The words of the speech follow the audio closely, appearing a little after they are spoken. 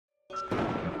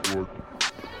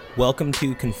Welcome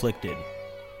to Conflicted,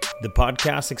 the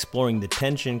podcast exploring the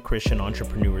tension Christian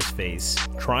entrepreneurs face,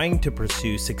 trying to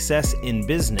pursue success in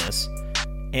business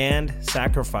and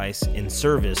sacrifice in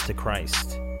service to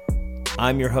Christ.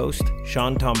 I'm your host,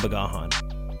 Sean Tom Bagahan,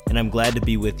 and I'm glad to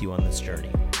be with you on this journey.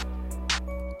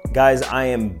 Guys, I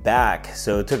am back.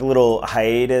 So it took a little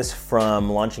hiatus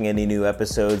from launching any new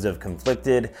episodes of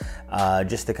Conflicted,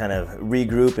 just to kind of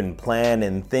regroup and plan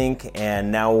and think.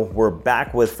 And now we're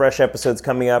back with fresh episodes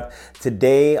coming up.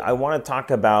 Today, I want to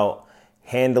talk about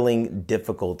handling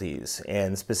difficulties,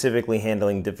 and specifically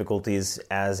handling difficulties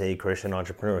as a Christian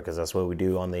entrepreneur, because that's what we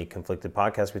do on the Conflicted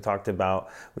podcast. We talk about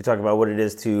what it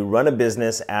is to run a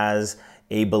business as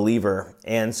a believer.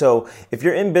 And so if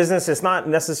you're in business, it's not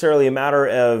necessarily a matter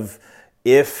of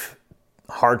if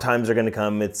hard times are going to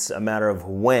come, it's a matter of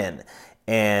when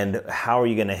and how are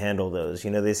you going to handle those.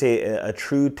 You know, they say a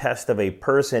true test of a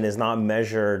person is not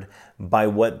measured by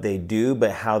what they do,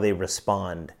 but how they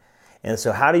respond. And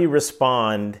so how do you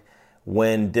respond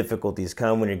when difficulties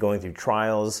come, when you're going through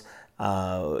trials?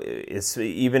 It's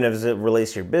even as it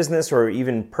relates to your business or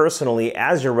even personally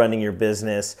as you're running your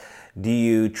business. Do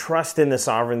you trust in the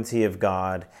sovereignty of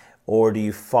God, or do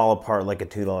you fall apart like a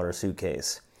 $2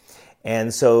 suitcase?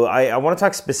 And so I want to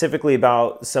talk specifically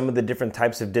about some of the different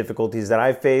types of difficulties that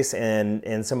I face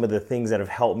and some of the things that have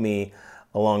helped me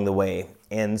along the way.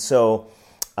 And so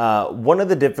one of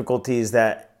the difficulties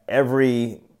that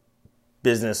every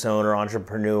business owner,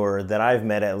 entrepreneur that I've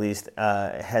met at least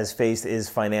has faced is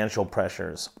financial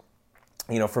pressures.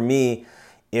 You know, for me,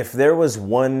 if there was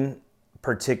one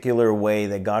particular way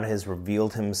that God has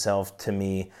revealed himself to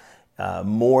me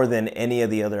more than any of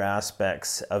the other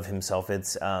aspects of himself,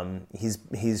 it's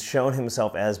he's shown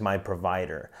himself as my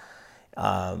provider.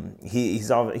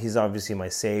 He's obviously my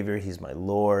Savior, he's my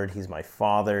Lord, he's my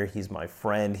Father, he's my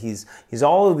friend, he's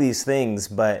all of these things,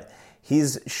 but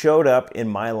he's showed up in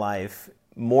my life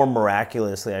more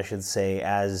miraculously, I should say,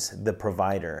 as the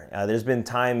provider. There's been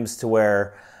times to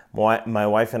where my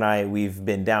wife and I, we've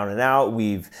been down and out.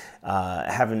 We've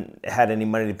haven't had any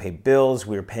money to pay bills.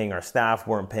 We were paying our staff,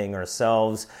 weren't paying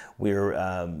ourselves. We were,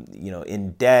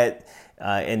 in debt,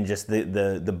 and just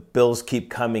the bills keep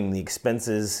coming. The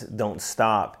expenses don't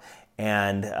stop.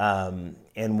 And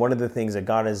one of the things that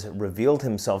God has revealed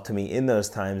himself to me in those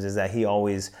times is that he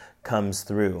always comes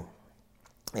through.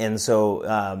 And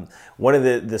so one of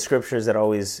the scriptures that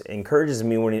always encourages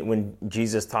me when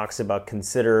Jesus talks about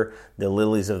consider the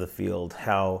lilies of the field,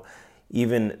 how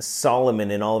even Solomon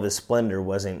in all of his splendor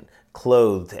wasn't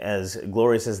clothed as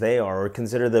glorious as they are, or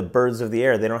consider the birds of the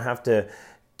air. They don't have to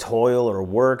toil or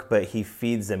work, but he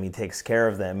feeds them, he takes care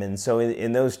of them. And so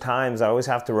in those times, I always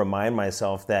have to remind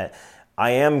myself that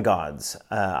I am God's.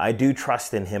 I do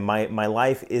trust in him. My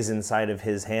life is inside of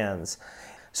his hands.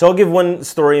 So I'll give one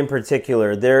story in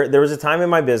particular. There was a time in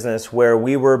my business where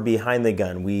we were behind the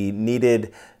gun. We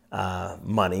needed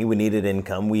money. We needed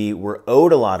income. We were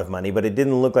owed a lot of money, but it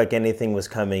didn't look like anything was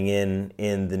coming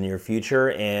in the near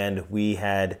future. And we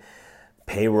had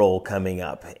payroll coming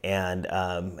up. And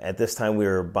at this time, we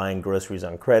were buying groceries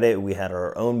on credit. We had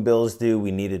our own bills due.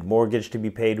 We needed mortgage to be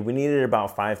paid. We needed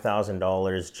about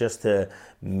 $5,000 just to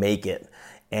make it.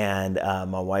 And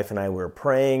my wife and I were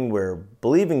praying, we're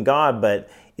believing God, but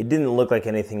it didn't look like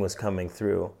anything was coming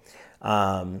through.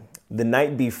 The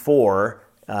night before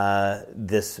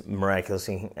this miraculous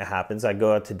thing happens, I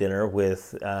go out to dinner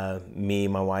with me,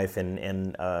 my wife,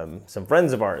 and some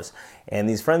friends of ours. And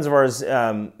these friends of ours,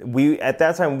 we at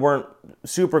that time weren't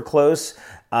super close.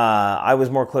 I was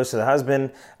more close to the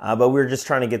husband, but we were just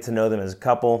trying to get to know them as a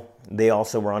couple. They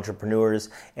also were entrepreneurs,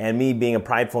 and me being a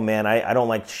prideful man, I don't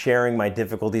like sharing my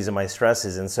difficulties and my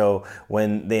stresses. And so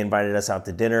when they invited us out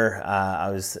to dinner, I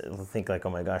was thinking like, oh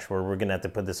my gosh, we're going to have to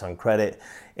put this on credit,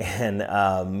 and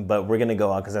but we're going to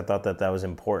go out because I thought that was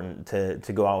important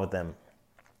to go out with them.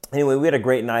 Anyway, we had a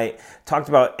great night, talked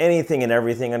about anything and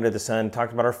everything under the sun,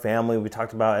 talked about our family. We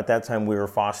talked about, at that time, we were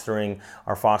fostering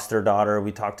our foster daughter.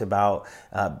 We talked about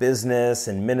business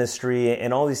and ministry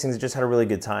and all these things. Just had a really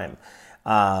good time.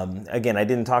 Again, I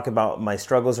didn't talk about my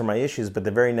struggles or my issues, but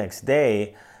the very next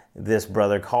day, this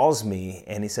brother calls me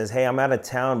and he says, hey, I'm out of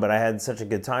town, but I had such a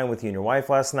good time with you and your wife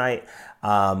last night.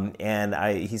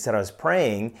 He said, I was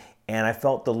praying and I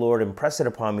felt the Lord impress it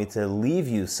upon me to leave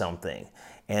you something.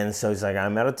 And so he's like,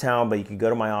 I'm out of town, but you could go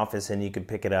to my office and you could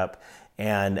pick it up.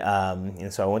 And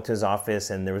so I went to his office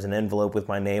and there was an envelope with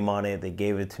my name on it. They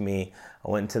gave it to me.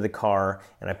 I went into the car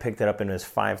and I picked it up and it was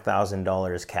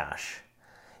 $5,000 cash.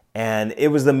 And it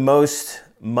was the most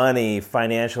money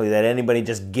financially that anybody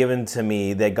just given to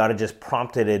me that God had just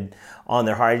prompted it on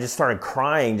their heart. I just started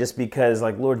crying just because,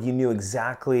 like, Lord, you knew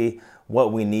exactly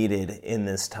what we needed in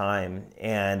this time.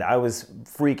 And I was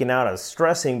freaking out. I was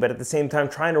stressing, but at the same time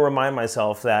trying to remind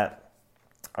myself that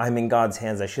I'm in God's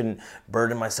hands. I shouldn't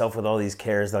burden myself with all these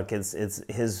cares. Like, it's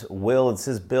His will, it's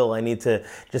His bill. I need to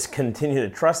just continue to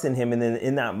trust in Him. And then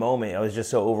in that moment, I was just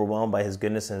so overwhelmed by His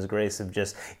goodness and His grace of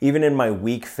just, even in my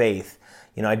weak faith,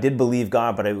 I did believe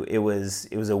God, but it was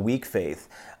a weak faith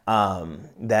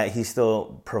that He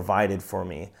still provided for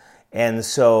me. And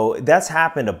so that's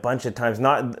happened a bunch of times,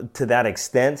 not to that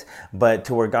extent, but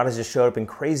to where God has just showed up in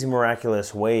crazy,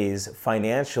 miraculous ways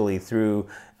financially through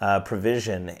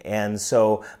provision. And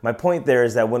so my point there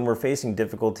is that when we're facing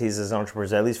difficulties as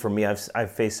entrepreneurs, at least for me,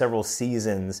 I've faced several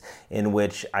seasons in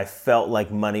which I felt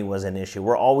like money was an issue.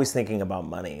 We're always thinking about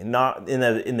money, not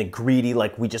in the greedy,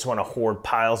 like we just want to hoard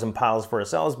piles and piles for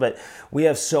ourselves, but we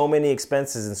have so many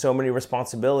expenses and so many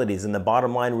responsibilities, and the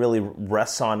bottom line really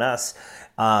rests on us.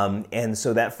 And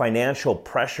so that financial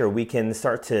pressure, we can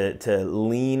start to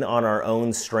lean on our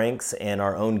own strengths and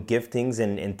our own giftings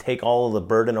and take all of the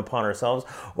burden upon ourselves,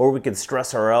 or we could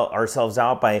stress ourselves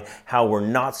out by how we're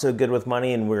not so good with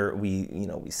money and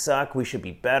we suck, we should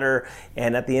be better.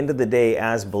 And at the end of the day,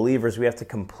 as believers, we have to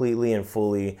completely and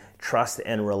fully trust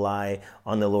and rely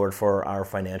on the Lord for our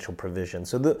financial provision.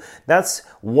 So that's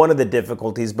one of the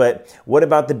difficulties. But what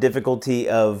about the difficulty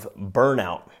of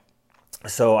burnout?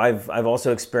 So I've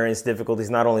also experienced difficulties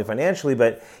not only financially,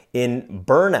 but in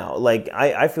burnout. Like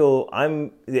I feel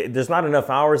there's not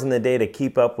enough hours in the day to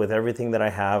keep up with everything that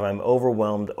I have. I'm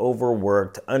overwhelmed,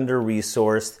 overworked,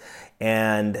 under-resourced,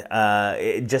 and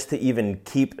just to even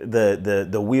keep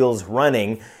the wheels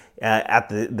running at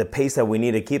the pace that we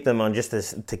need to keep them on, just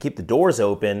to keep the doors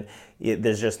open,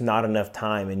 there's just not enough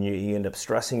time, and you end up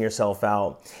stressing yourself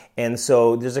out. And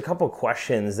so there's a couple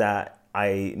questions that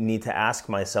I need to ask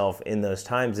myself in those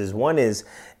times. One is,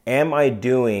 am I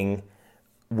doing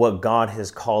what God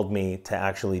has called me to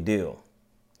actually do?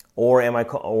 Or am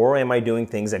I doing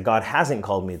things that God hasn't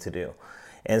called me to do?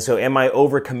 And so am I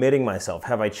overcommitting myself?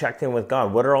 Have I checked in with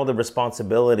God? What are all the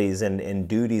responsibilities and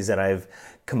duties that I've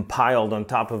compiled on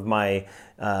top of my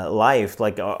life?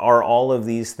 Like, are all of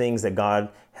these things that God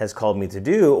has called me to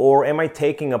do? Or am I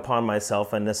taking upon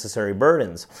myself unnecessary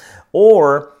burdens?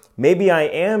 Or maybe I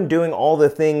am doing all the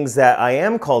things that I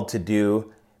am called to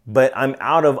do, but I'm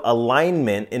out of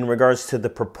alignment in regards to the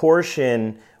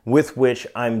proportion with which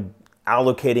I'm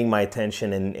allocating my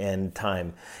attention and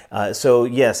time. So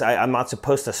yes, I'm not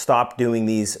supposed to stop doing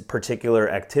these particular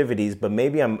activities, but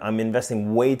maybe I'm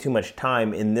investing way too much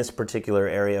time in this particular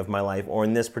area of my life, or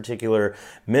in this particular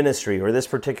ministry, or this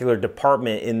particular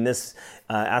department in this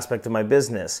aspect of my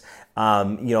business.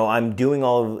 I'm doing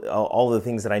all the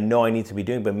things that I know I need to be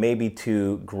doing, but maybe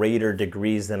to greater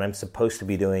degrees than I'm supposed to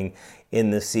be doing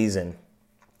in this season.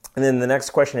 And then the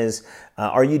next question is,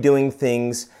 are you doing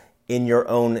things in your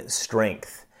own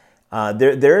strength?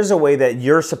 There is a way that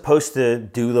you're supposed to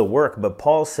do the work, but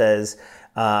Paul says,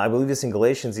 I believe it's in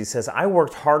Galatians, he says, I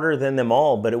worked harder than them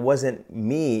all, but it wasn't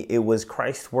me, it was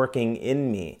Christ working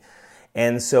in me.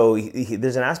 And so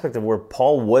there's an aspect of where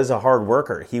Paul was a hard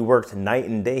worker. He worked night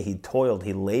and day, he toiled,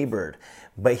 he labored,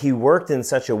 but he worked in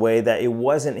such a way that it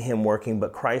wasn't him working,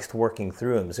 but Christ working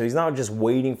through him. So he's not just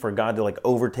waiting for God to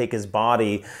overtake his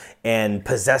body and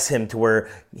possess him to where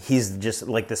he's just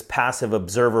like this passive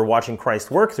observer watching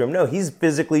Christ work through him. No, he's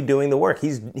physically doing the work.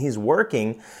 He's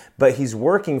working, but he's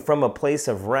working from a place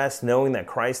of rest, knowing that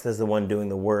Christ is the one doing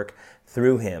the work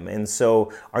through him. And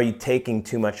so are you taking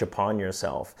too much upon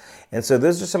yourself? And so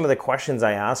those are some of the questions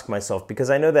I ask myself, because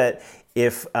I know that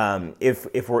if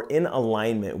we're in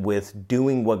alignment with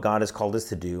doing what God has called us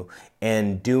to do,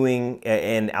 and doing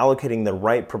and allocating the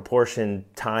right proportion,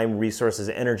 time, resources,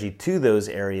 energy to those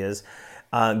areas,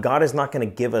 God is not going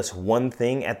to give us one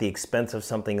thing at the expense of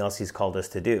something else he's called us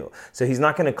to do. So he's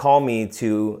not going to call me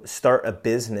to start a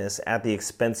business at the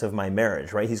expense of my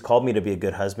marriage, right? He's called me to be a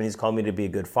good husband. He's called me to be a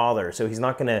good father. So he's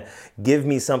not going to give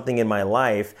me something in my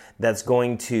life that's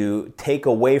going to take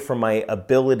away from my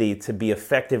ability to be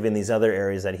effective in these other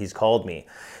areas that he's called me.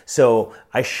 So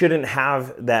I shouldn't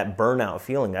have that burnout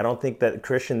feeling. I don't think that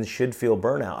Christians should feel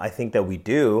burnout. I think that we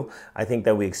do. I think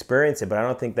that we experience it, but I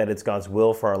don't think that it's God's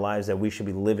will for our lives that we should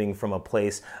be living from a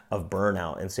place of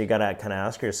burnout. And so you got to kind of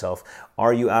ask yourself,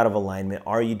 are you out of alignment?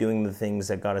 Are you doing the things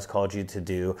that God has called you to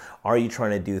do? Are you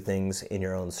trying to do things in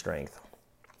your own strength?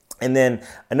 And then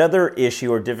another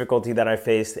issue or difficulty that I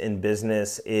faced in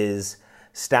business is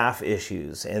staff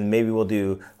issues, and maybe we'll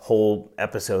do whole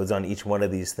episodes on each one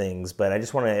of these things, but I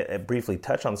just want to briefly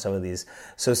touch on some of these.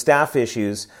 So staff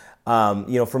issues,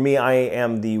 for me, I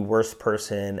am the worst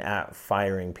person at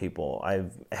firing people.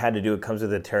 I've had to do it, comes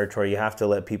with the territory. You have to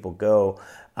let people go.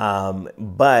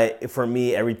 But for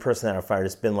me, every person that I've fired,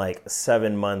 it's been like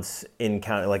 7 months in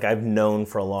counting. Like I've known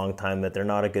for a long time that they're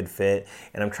not a good fit,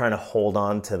 and I'm trying to hold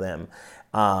on to them.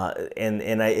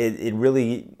 It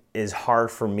really is hard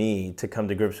for me to come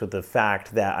to grips with the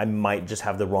fact that I might just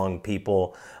have the wrong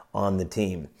people on the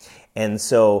team. And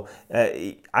so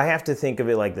I have to think of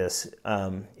it like this.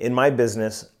 In my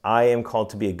business, I am called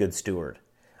to be a good steward.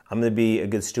 I'm going to be a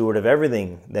good steward of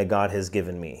everything that God has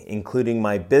given me, including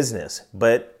my business,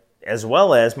 but as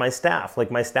well as my staff.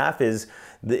 Like my staff is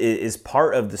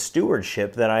part of the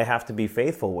stewardship that I have to be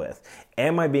faithful with.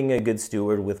 Am I being a good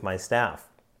steward with my staff?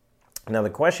 Now the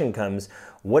question comes,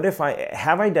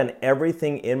 have I done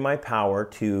everything in my power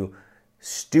to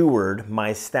steward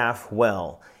my staff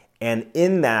well? And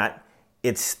in that,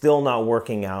 it's still not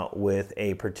working out with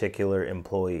a particular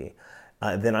employee.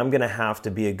 Then I'm going to have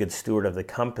to be a good steward of the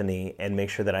company and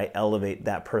make sure that I elevate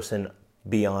that person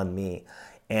beyond me.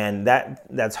 And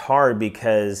that's hard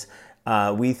because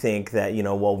we think that,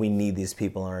 we need these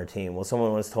people on our team. Well,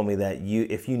 someone once told me that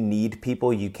if you need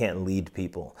people, you can't lead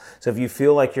people. So if you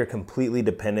feel like you're completely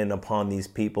dependent upon these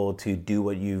people to do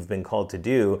what you've been called to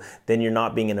do, then you're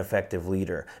not being an effective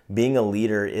leader. Being a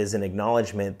leader is an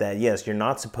acknowledgement that, yes, you're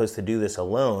not supposed to do this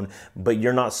alone, but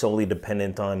you're not solely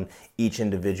dependent on each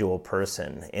individual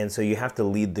person. And so you have to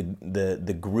lead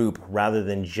the group rather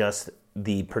than just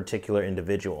the particular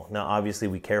individual. Now, obviously,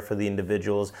 we care for the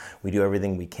individuals. We do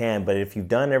everything we can. But if you've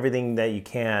done everything that you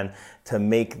can to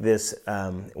make this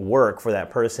work for that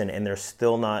person and they're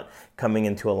still not coming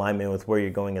into alignment with where you're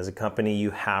going as a company,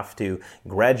 you have to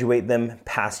graduate them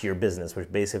past your business, which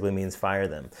basically means fire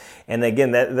them. And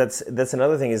again, that's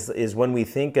another thing is when we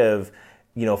think of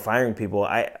firing people,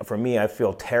 for me, I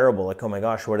feel terrible. Like, oh my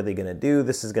gosh, what are they going to do?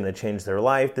 This is going to change their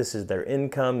life. This is their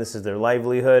income. This is their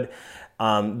livelihood.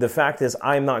 The fact is,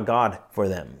 I'm not God for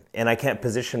them, and I can't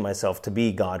position myself to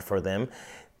be God for them.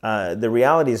 The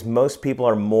reality is most people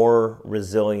are more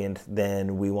resilient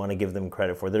than we want to give them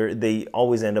credit for. They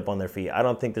always end up on their feet. I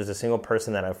don't think there's a single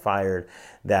person that I've fired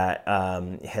that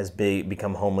has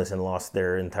become homeless and lost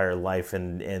their entire life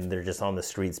and they're just on the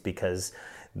streets because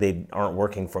they aren't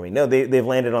working for me. No, they've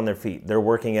landed on their feet. They're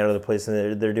working at other places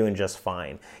and they're doing just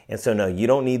fine. And so no, you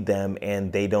don't need them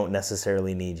and they don't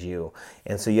necessarily need you.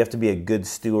 And so you have to be a good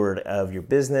steward of your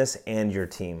business and your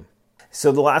team.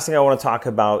 So the last thing I want to talk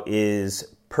about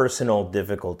is personal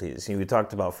difficulties. We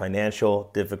talked about financial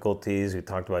difficulties. We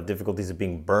talked about difficulties of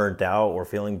being burnt out or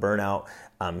feeling burnout,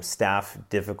 staff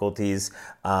difficulties.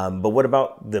 But what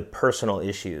about the personal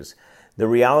issues? The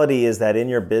reality is that in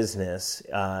your business,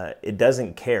 it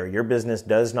doesn't care. Your business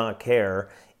does not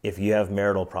care if you have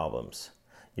marital problems.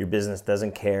 Your business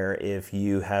doesn't care if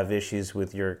you have issues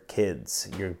with your kids.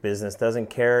 Your business doesn't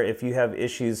care if you have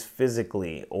issues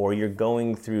physically or you're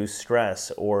going through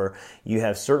stress or you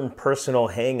have certain personal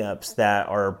hang-ups that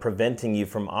are preventing you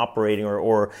from operating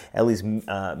or at least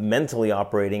mentally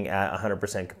operating at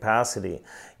 100% capacity.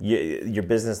 Your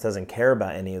business doesn't care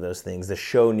about any of those things. The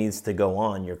show needs to go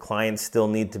on. Your clients still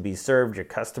need to be served. Your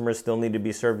customers still need to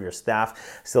be served. Your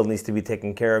staff still needs to be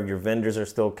taken care of. Your vendors are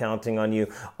still counting on you.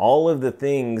 All of the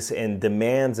things and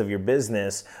demands of your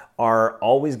business are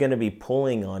always going to be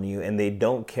pulling on you, and they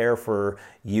don't care for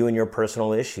you and your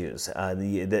personal issues.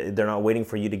 They're not waiting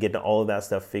for you to get all of that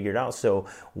stuff figured out. So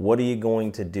what are you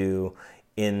going to do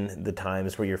in the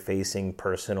times where you're facing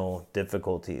personal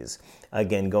difficulties?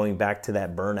 Again, going back to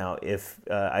that burnout,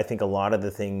 I think a lot of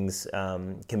the things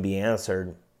can be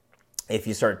answered if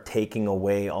you start taking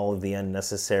away all of the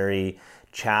unnecessary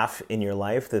chaff in your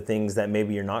life, the things that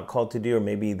maybe you're not called to do, or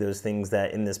maybe those things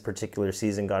that in this particular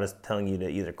season God is telling you to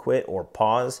either quit or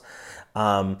pause.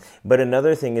 But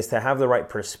another thing is to have the right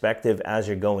perspective as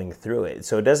you're going through it.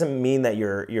 So it doesn't mean that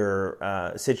your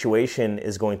situation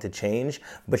is going to change,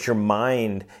 but your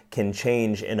mind can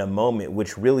change in a moment,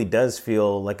 which really does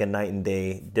feel like a night and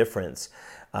day difference.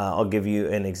 I'll give you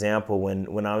an example.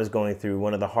 When I was going through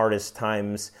one of the hardest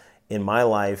times in my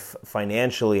life,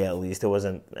 financially at least, it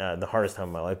wasn't the hardest time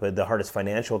of my life, but the hardest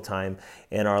financial time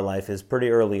in our life is pretty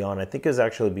early on. I think it was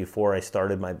actually before I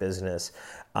started my business.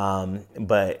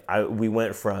 We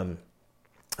went from,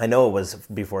 I know it was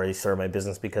before I started my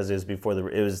business because it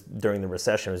was during the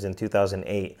recession. It was in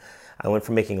 2008. I went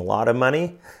from making a lot of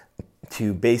money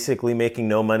to basically making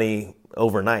no money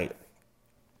overnight.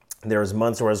 There was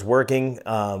months where I was working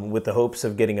with the hopes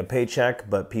of getting a paycheck,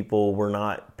 but people were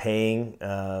not paying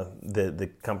the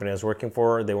company I was working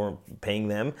for. They weren't paying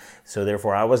them, so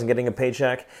therefore I wasn't getting a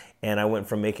paycheck. And I went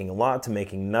from making a lot to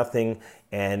making nothing,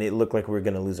 and it looked like we were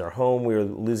going to lose our home. We were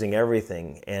losing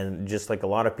everything, and just like a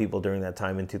lot of people during that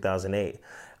time in 2008.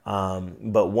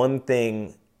 But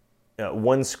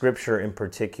one scripture in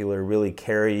particular really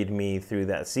carried me through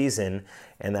that season,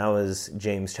 and that was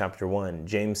James chapter 1.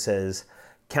 James says,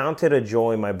 "Count it a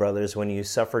joy, my brothers, when you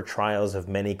suffer trials of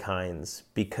many kinds,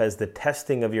 because the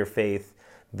testing of your faith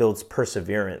builds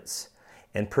perseverance.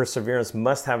 And perseverance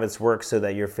must have its work so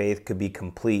that your faith could be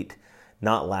complete,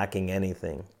 not lacking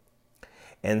anything."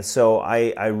 And so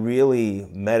I really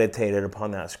meditated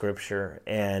upon that scripture,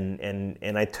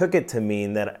 and I took it to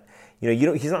mean that,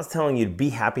 he's not telling you to be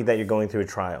happy that you're going through a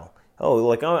trial.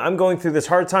 Oh, I'm going through this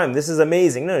hard time. This is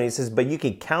amazing. No, he says, but you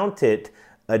can count it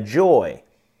a joy,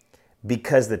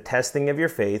 because the testing of your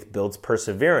faith builds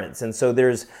perseverance. And so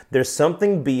there's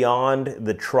something beyond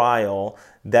the trial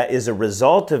that is a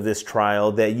result of this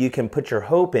trial that you can put your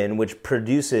hope in, which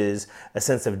produces a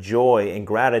sense of joy and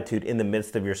gratitude in the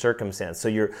midst of your circumstance. So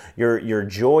your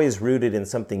joy is rooted in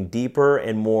something deeper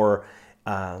and more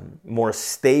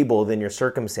stable than your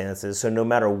circumstances. So no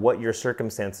matter what your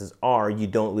circumstances are, you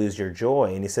don't lose your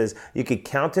joy. And he says, you could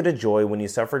count it a joy when you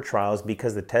suffer trials,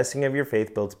 because the testing of your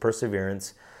faith builds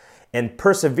perseverance. And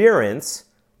perseverance,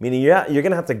 meaning you're going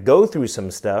to have to go through some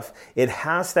stuff. It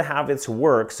has to have its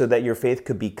work so that your faith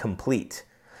could be complete,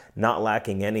 not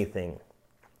lacking anything.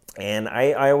 And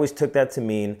I always took that to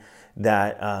mean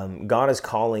that God is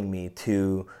calling me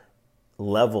to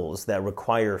levels that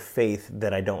require faith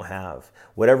that I don't have.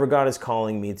 Whatever God is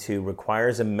calling me to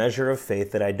requires a measure of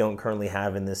faith that I don't currently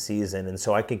have in this season. And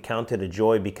so I can count it a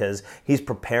joy, because he's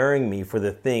preparing me for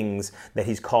the things that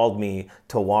he's called me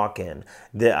to walk in.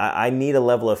 I need a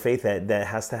level of faith that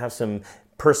has to have some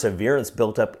perseverance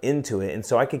built up into it. And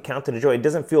so I could count it a joy. It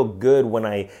doesn't feel good when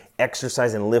I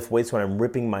exercise and lift weights, when I'm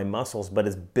ripping my muscles, but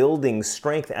it's building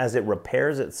strength as it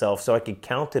repairs itself. So I could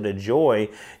count it a joy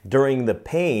during the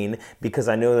pain, because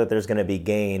I know that there's going to be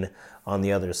gain on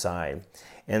the other side.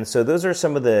 And so those are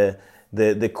some of the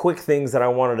quick things that I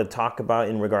wanted to talk about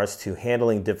in regards to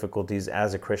handling difficulties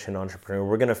as a Christian entrepreneur.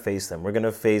 We're going to face them. We're going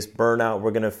to face burnout.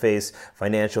 We're going to face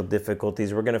financial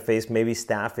difficulties. We're going to face maybe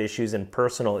staff issues and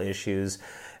personal issues.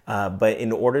 But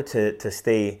in order to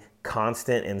stay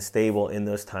constant and stable in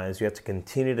those times, you have to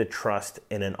continue to trust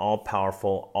in an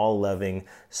all-powerful, all-loving,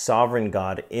 sovereign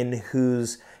God in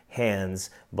whose hands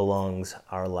belongs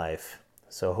our life.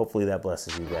 So hopefully that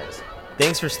blesses you guys.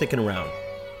 Thanks for sticking around.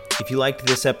 If you liked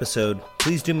this episode,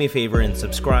 please do me a favor and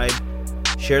subscribe,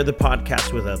 share the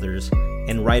podcast with others,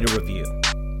 and write a review.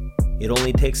 It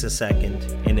only takes a second,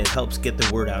 and it helps get the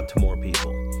word out to more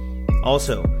people.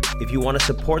 Also, if you want to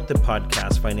support the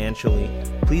podcast financially,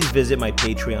 please visit my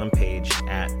Patreon page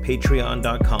at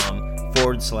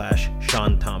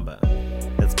patreon.com/Sean Tamba.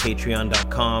 That's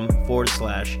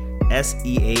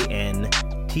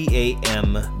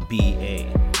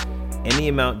patreon.com/SEANTAMBA. Any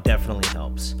amount definitely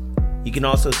helps. You can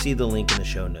also see the link in the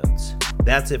show notes.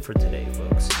 That's it for today,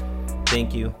 folks.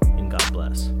 Thank you, and God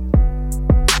bless.